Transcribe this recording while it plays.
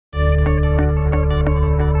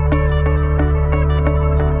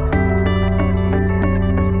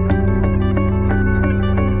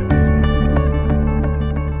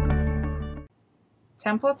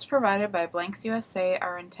Templates provided by Blanks USA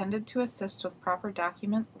are intended to assist with proper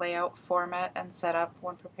document layout, format, and setup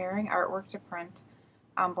when preparing artwork to print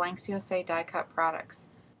on Blanks USA die-cut products.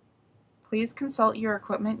 Please consult your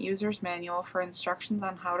equipment user's manual for instructions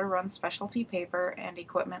on how to run specialty paper and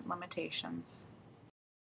equipment limitations.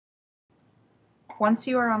 Once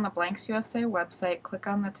you are on the Blanks USA website, click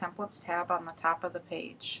on the Templates tab on the top of the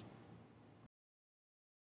page.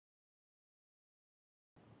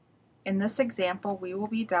 In this example, we will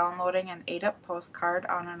be downloading an 8-up postcard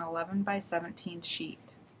on an 11 by 17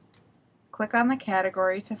 sheet. Click on the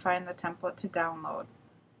category to find the template to download.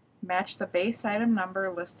 Match the base item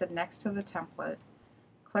number listed next to the template.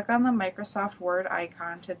 Click on the Microsoft Word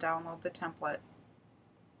icon to download the template.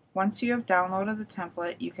 Once you have downloaded the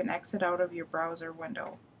template, you can exit out of your browser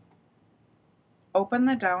window. Open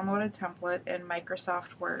the downloaded template in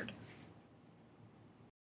Microsoft Word.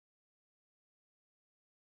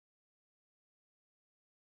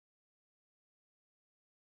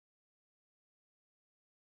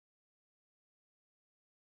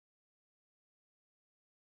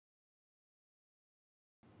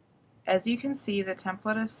 As you can see, the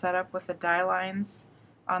template is set up with the die lines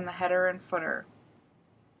on the header and footer.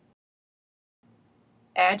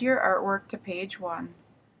 Add your artwork to page 1.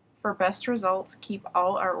 For best results, keep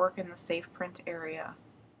all artwork in the Safe Print area.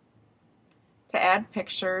 To add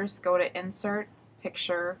pictures, go to Insert,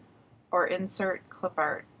 Picture, or Insert Clip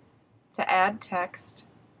Art. To add text,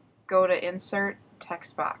 go to Insert,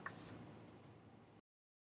 Text Box.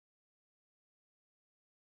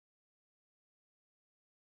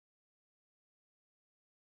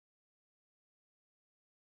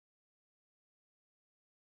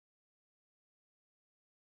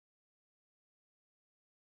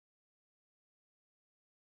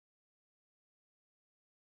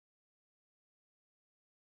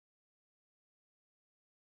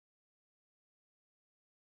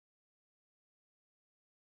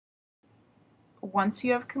 Once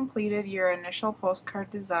you have completed your initial postcard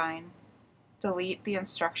design, delete the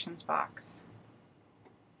instructions box.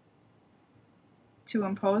 To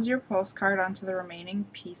impose your postcard onto the remaining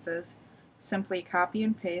pieces, simply copy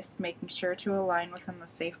and paste, making sure to align within the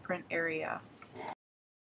Safe Print area.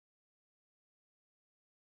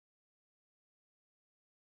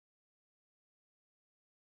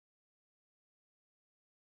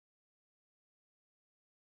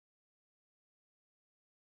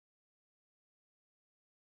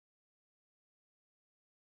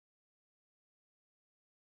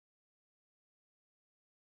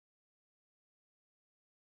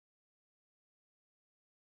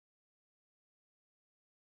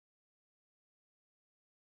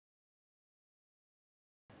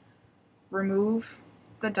 Remove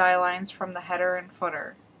the die lines from the header and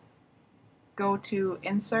footer. Go to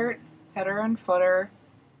Insert, Header and Footer,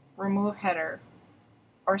 Remove Header,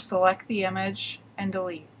 or select the image and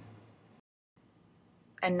delete.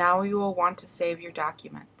 And now you will want to save your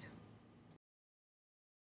document.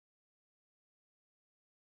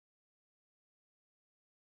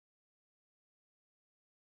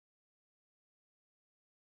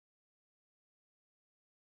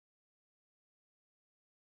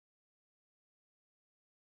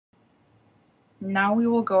 Now we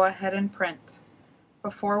will go ahead and print.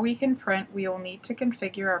 Before we can print, we will need to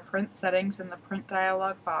configure our print settings in the Print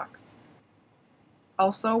dialog box.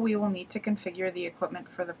 Also, we will need to configure the equipment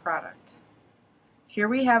for the product. Here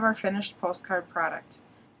we have our finished postcard product.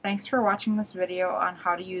 Thanks for watching this video on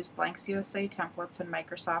how to use Blanks USA templates in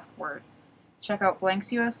Microsoft Word. Check out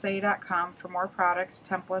blanksusa.com for more products,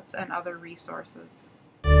 templates, and other resources.